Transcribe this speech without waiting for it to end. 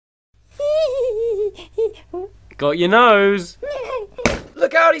got your nose.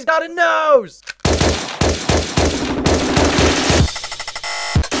 Look out, he's got a nose!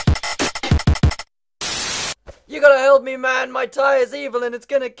 You gotta help me, man. My tie is evil and it's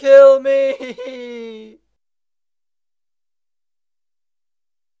gonna kill me.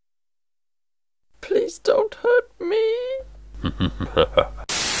 Please don't hurt me.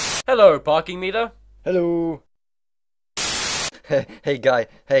 Hello, parking meter. Hello. Hey, guy.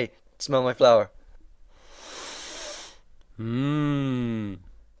 Hey, smell my flower. Mmm.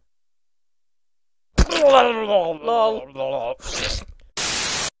 Lol.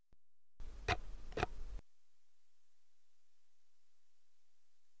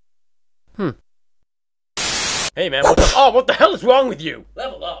 Hey man, what the hell is wrong with you?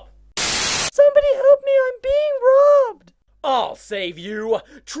 Level up. Somebody help me, I'm being robbed. I'll save you.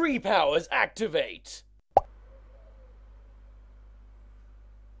 Tree powers activate.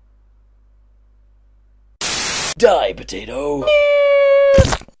 Die, potato.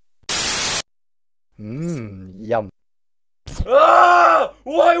 Yum. Ah!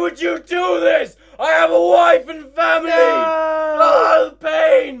 Why would you do this? I have a wife and family. No. Ah, the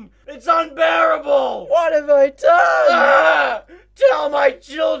pain. It's unbearable. What have I done? Ah! Tell my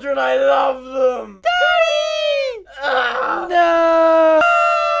children I love them. Daddy! Ah! No!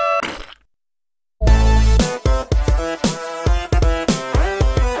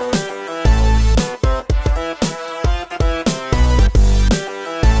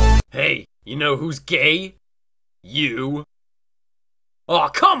 Hey, you know who's gay? You. Oh,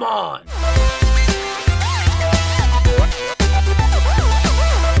 come on!